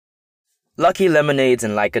Lucky lemonades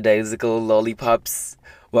and lackadaisical lollipops.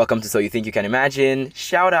 Welcome to So You Think You Can Imagine.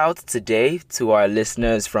 Shout out today to our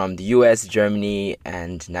listeners from the US, Germany,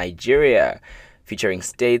 and Nigeria, featuring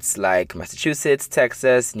states like Massachusetts,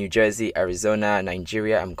 Texas, New Jersey, Arizona,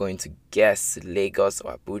 Nigeria. I'm going to guess Lagos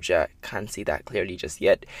or Abuja. Can't see that clearly just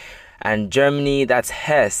yet. And Germany, that's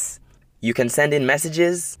Hesse. You can send in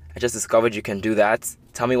messages. I just discovered you can do that.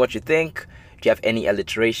 Tell me what you think. Do you have any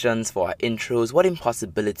alliterations for our intros? What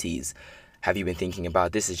impossibilities have you been thinking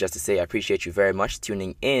about? This is just to say I appreciate you very much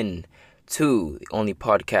tuning in to the only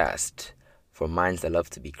podcast for minds that love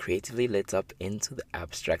to be creatively lit up into the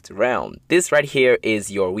abstract realm. This right here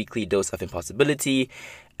is your weekly dose of impossibility,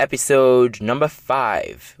 episode number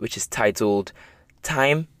 5, which is titled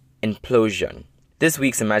Time Implosion. This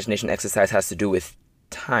week's imagination exercise has to do with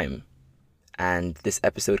time, and this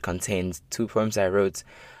episode contains 2 poems I wrote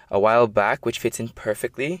a while back, which fit in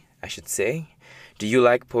perfectly, I should say. Do you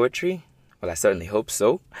like poetry? Well, I certainly hope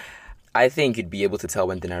so. I think you'd be able to tell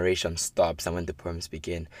when the narration stops and when the poems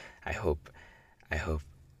begin. I hope. All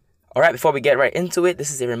right, before we get right into it, this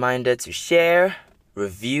is a reminder to share,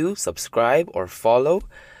 review, subscribe, or follow,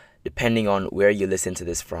 depending on where you listen to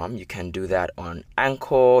this from. You can do that on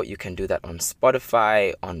Anchor, you can do that on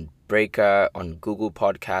Spotify, on Breaker, on Google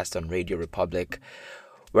Podcast, on Radio Republic,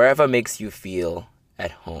 wherever makes you feel at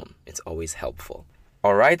home. It's always helpful.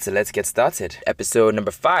 All right, so let's get started. Episode number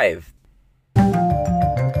 5.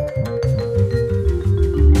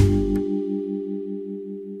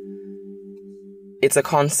 It's a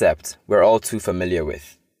concept we're all too familiar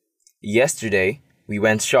with. Yesterday, we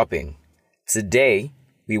went shopping. Today,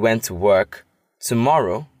 we went to work.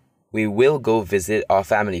 Tomorrow, we will go visit our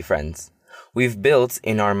family friends. We've built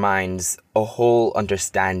in our minds a whole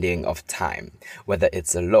understanding of time, whether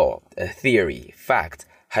it's a law, a theory, fact,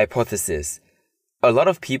 hypothesis. A lot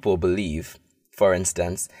of people believe, for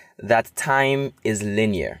instance, that time is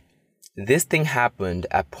linear. This thing happened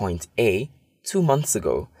at point A 2 months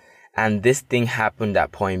ago, and this thing happened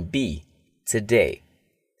at point B today.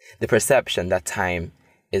 The perception that time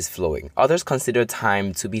is flowing. Others consider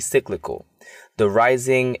time to be cyclical. The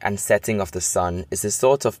rising and setting of the sun is a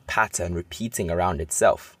sort of pattern repeating around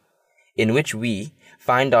itself, in which we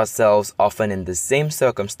find ourselves often in the same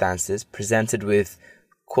circumstances presented with,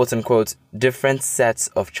 quote-unquote, different sets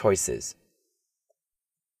of choices.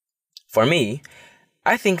 For me,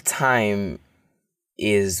 I think time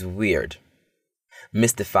is weird,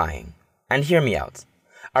 mystifying. And hear me out.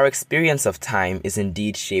 Our experience of time is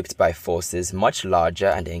indeed shaped by forces much larger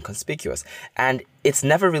and inconspicuous, and it's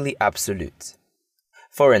never really absolute.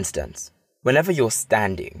 For instance, whenever you're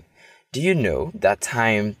standing, do you know that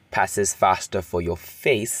time passes faster for your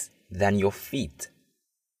face than your feet?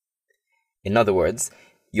 In other words,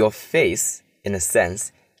 your face, in a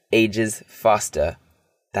sense, ages faster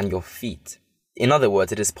than your feet. In other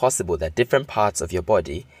words, it is possible that different parts of your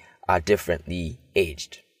body are differently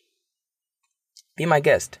aged. Be my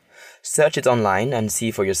guest. Search it online and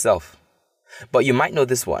see for yourself. But you might know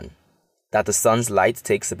this one, that the sun's light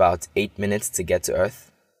takes about 8 minutes to get to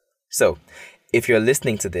Earth. So, if you're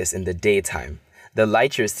listening to this in the daytime, the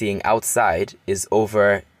light you're seeing outside is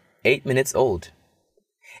over 8 minutes old.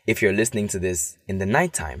 If you're listening to this in the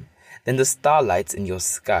nighttime, then the starlight in your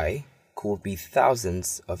sky could be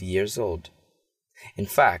thousands of years old. In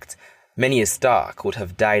fact, many a star could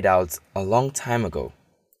have died out a long time ago,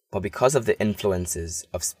 but because of the influences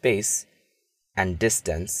of space and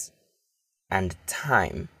distance and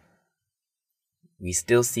time, we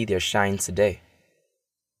still see their shine today.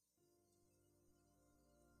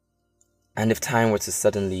 And if time were to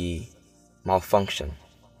suddenly malfunction,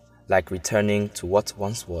 like returning to what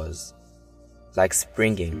once was, like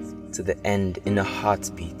springing to the end in a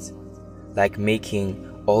heartbeat, like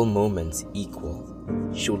making all moments equal,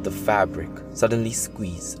 should the fabric suddenly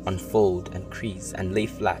squeeze, unfold and crease and lay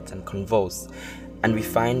flat and convulse, and we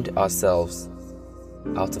find ourselves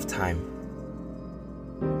out of time,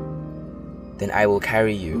 then I will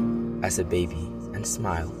carry you as a baby and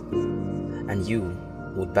smile, and you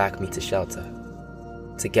would back me to shelter,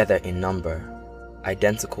 together in number,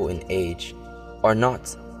 identical in age, or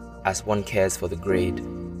not, as one cares for the grade.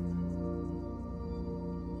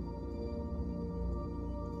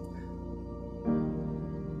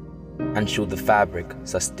 And should the fabric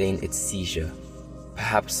sustain its seizure,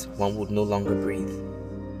 perhaps one would no longer breathe.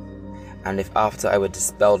 And if after I were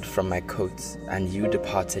dispelled from my coat and you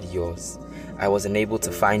departed yours, I was unable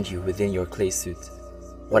to find you within your clay suit,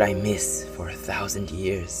 what I miss for 1,000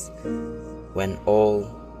 years, when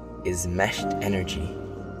all is meshed energy,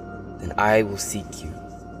 then I will seek you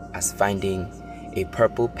as finding a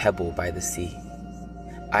purple pebble by the sea.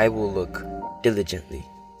 I will look diligently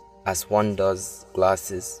as one does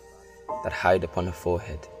glasses that hide upon a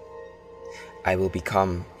forehead. I will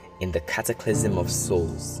become in the cataclysm of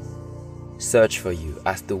souls, search for you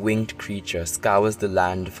as the winged creature scours the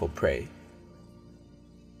land for prey.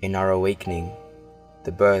 In our awakening,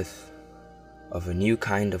 the birth of a new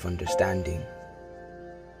kind of understanding,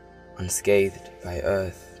 unscathed by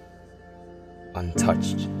earth,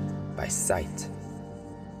 untouched by sight,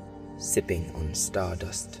 sipping on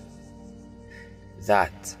stardust.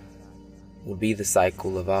 That will be the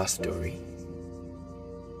cycle of our story.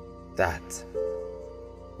 That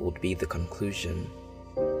would be the conclusion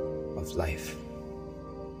of life.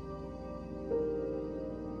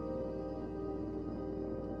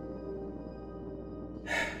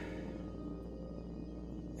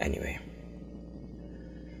 Anyway,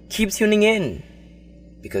 keep tuning in,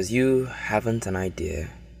 because you haven't an idea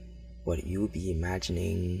what you'll be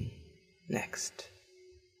imagining next.